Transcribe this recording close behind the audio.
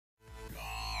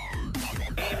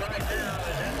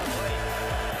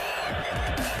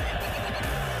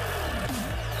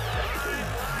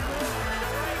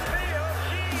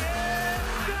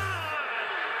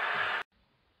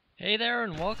Hey there,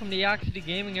 and welcome to Yak-City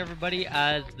Gaming, everybody.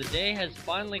 As the day has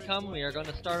finally come, we are going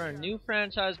to start our new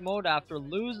franchise mode after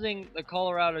losing the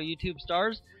Colorado YouTube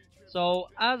Stars. So,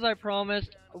 as I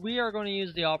promised, we are going to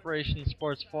use the Operation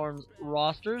Sports Forums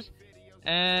rosters.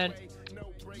 And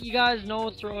you guys know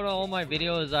throughout all my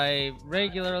videos, I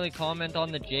regularly comment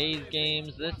on the Jays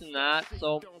games, this and that.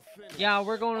 So, yeah,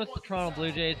 we're going with the Toronto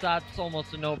Blue Jays. That's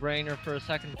almost a no-brainer for a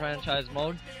second franchise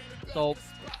mode. So,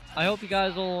 I hope you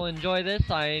guys will enjoy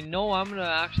this. I know I'm going to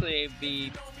actually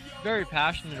be very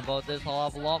passionate about this. I'll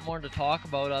have a lot more to talk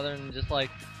about other than just like,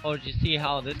 oh, did you see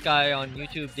how this guy on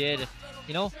YouTube did,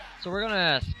 you know? So we're going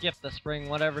to skip the spring,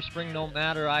 whatever, spring don't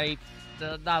matter.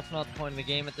 That's not the point of the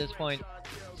game at this point.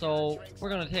 So we're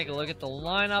going to take a look at the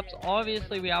lineups.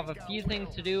 Obviously, we have a few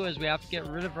things to do as we have to get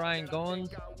rid of Ryan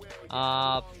Goins.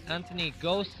 Anthony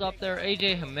Ghost's up there.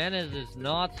 AJ Jimenez is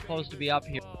not supposed to be up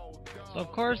here. So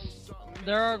of course,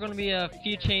 there are going to be a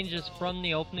few changes from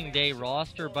the opening day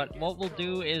roster, but what we'll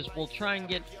do is we'll try and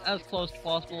get as close as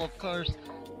possible. Of course,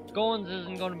 Goins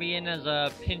isn't going to be in as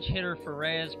a pinch hitter for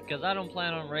Reyes because I don't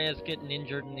plan on Reyes getting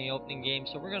injured in the opening game,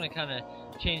 so we're going to kind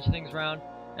of change things around.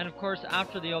 And of course,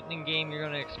 after the opening game, you're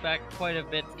going to expect quite a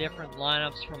bit different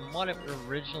lineups from what it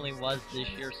originally was this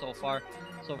year so far.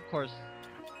 So of course,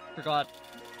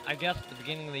 I guess at the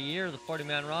beginning of the year, the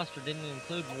 40-man roster didn't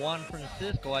include Juan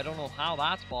Francisco. I don't know how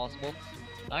that's possible.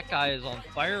 That guy is on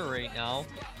fire right now.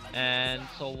 And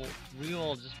so we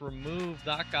will just remove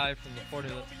that guy from the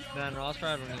 40-man roster.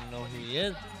 I don't even know who he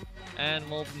is. And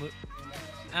we'll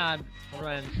add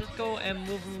Francisco and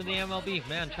move him to the MLB.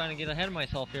 Man, trying to get ahead of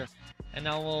myself here. And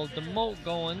now we'll demote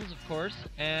Goins, of course.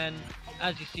 And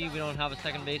as you see, we don't have a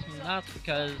second baseman. That's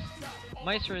because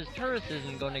Meister Turris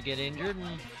isn't going to get injured, and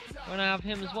we're going to have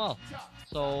him as well.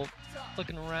 So,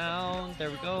 looking around, there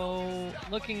we go.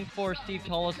 Looking for Steve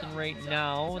Tollefson right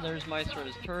now. There's Meister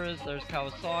Turris, there's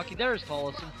Kawasaki, there's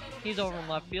Tollefson. He's over in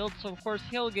left field, so of course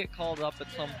he'll get called up at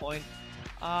some point.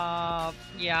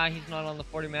 Yeah, he's not on the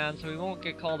 40-man, so he won't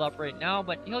get called up right now,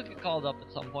 but he'll get called up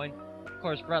at some point. Of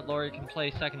course, Brett Laurie can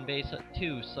play second base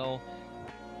too, so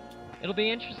it'll be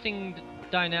interesting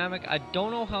dynamic. I don't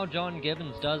know how John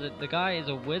Gibbons does it. The guy is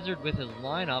a wizard with his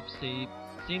lineups. He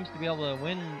seems to be able to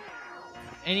win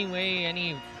any way,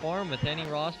 any form with any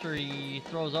roster he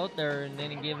throws out there in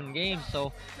any given game.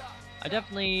 So I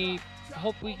definitely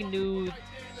hope we can do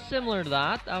similar to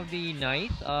that. That would be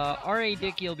nice. R.A.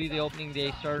 Dickey will be the opening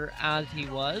day starter as he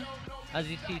was. As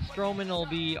you see, Stroman will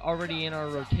be already in our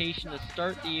rotation to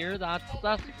start the year. That's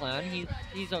the plan.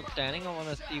 He's outstanding. I want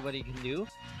to see what he can do.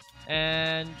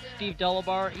 And Steve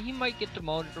Delabar, he might get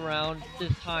demoted around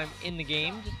this time in the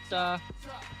game,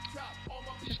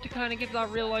 just to kind of give that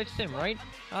real life sim, right?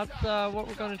 That's what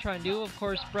we're going to try and do. Of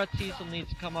course, Brett Cecil needs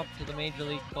to come up to the Major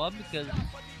League club because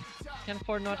can't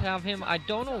afford not to have him. I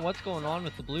don't know what's going on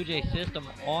with the Blue Jay system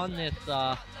on this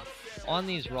on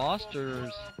these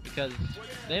rosters because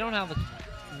they don't have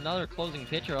another closing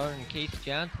pitcher other than Casey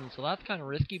Janssen, so that's kind of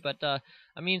risky. But I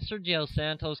mean, Sergio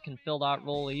Santos can fill that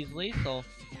role easily, so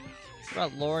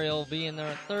Brett Laurie will be in there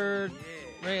at third.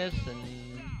 Reyes and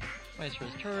Meister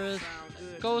Turris.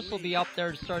 Ghost will be up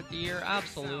there to start the year,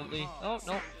 absolutely. Oh,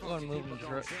 no, we're going to move him to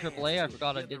AAA. I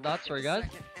forgot I did that, sorry guys.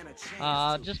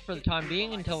 Just for the time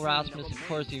being, until Rasmus, of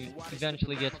course, he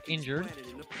eventually gets injured.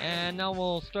 And now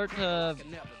we'll start to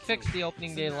fix the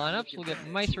opening day lineups. We'll get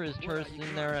Meister Turris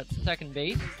in there at second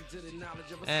base.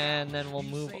 And then we'll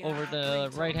move over to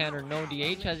right-hander, no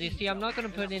DH. As you see, I'm not going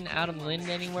to put in Adam Lind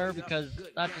anywhere because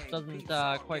that just doesn't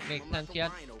quite make sense yet.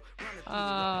 Who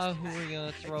are we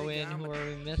going to throw in? Who are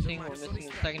we missing? We're missing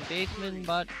the second baseman,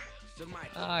 but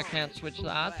I can't switch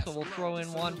that, so we'll throw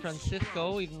in Juan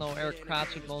Francisco, even though Eric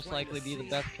Kratz would most likely be the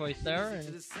best choice there.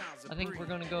 And I think we're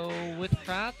going to go with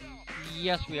Kratz.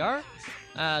 Yes, we are,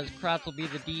 as Kratz will be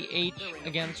the DH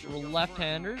against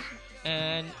left-handers.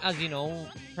 And as you know,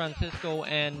 Francisco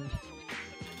and...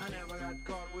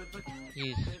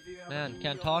 Jeez, man,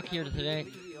 can't talk here today.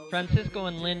 Francisco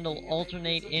and Lind will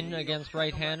alternate in against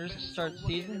right-handers to start the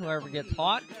season. Whoever gets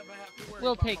hot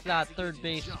will take that third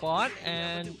base spot,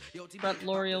 and Brett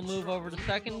Laurie will move over to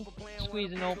second,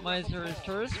 squeezing out Meister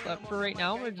Turris. But for right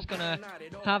now, we're just going to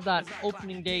have that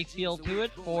opening day feel to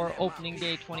it for opening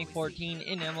day 2014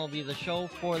 in MLB The Show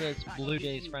for this Blue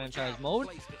Jays franchise mode.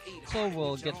 So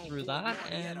we'll get through that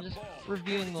and just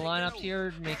reviewing the lineups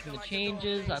here, making the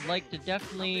changes. I'd like to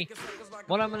definitely...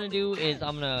 What I'm going to do is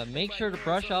I'm going to make sure to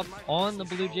brush up on the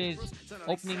Blue Jays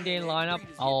opening day lineup.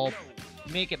 I'll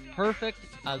make it perfect,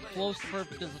 as close to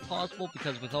perfect as possible,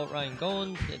 because without Ryan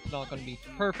Goins, it's not going to be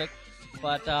perfect.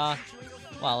 But,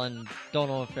 well, and don't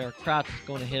know if Eric Kratz is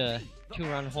going to hit a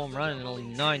 2-run home run in a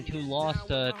 9-2 loss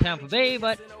to Tampa Bay,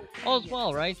 but all is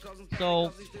well, right?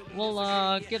 So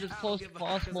we'll get as close as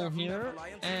possible here,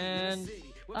 and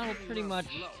that'll pretty much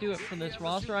do it for this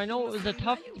roster. I know it was a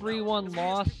tough 3-1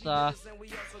 loss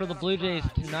for the Blue Jays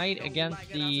tonight against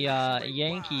the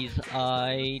Yankees.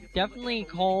 I definitely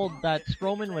called that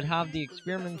Stroman would have the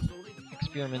experience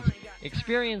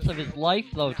of his life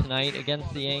though tonight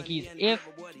against the Yankees if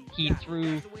he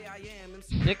threw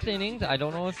 6 innings. I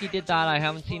don't know if he did that. I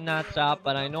haven't seen that stat,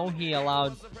 but I know he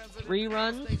allowed 3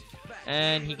 runs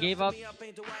and he gave up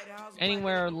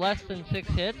anywhere less than 6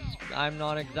 hits. I'm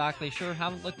not exactly sure.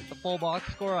 Haven't looked at the full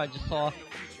box score. I just saw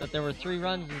that there were 3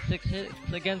 runs and 6 hits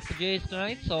against the Jays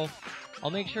tonight, so I'll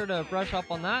make sure to brush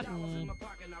up on that and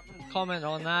comment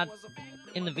on that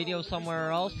in the video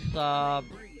somewhere else,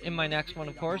 in my next one,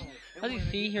 of course. As you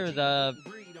see here, the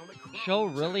show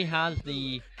really has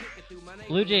the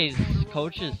Blue Jays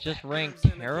coaches just ranked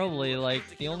terribly. Like,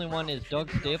 the only one is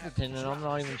Doug Stapleton, and I'm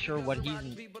not even sure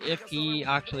if he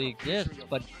actually exists,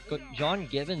 but John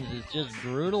Gibbons is just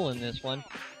brutal in this one.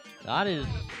 That is,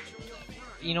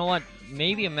 you know what,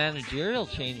 maybe a managerial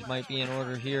change might be in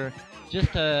order here,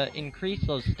 just to increase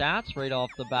those stats right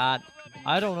off the bat.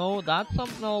 I don't know, that's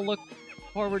something I'll look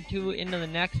forward to into the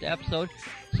next episode.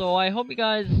 So I hope you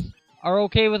guys are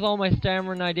okay with all my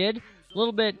stammering I did. A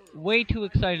little bit way too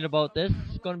excited about this.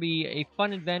 It's going to be a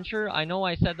fun adventure. I know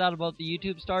I said that about the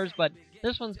YouTube stars, but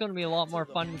this one's going to be a lot more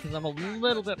fun because I'm a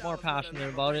little bit more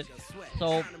passionate about it.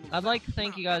 So I'd like to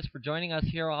thank you guys for joining us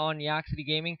here on Yak-City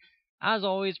Gaming. As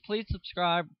always, please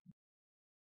subscribe,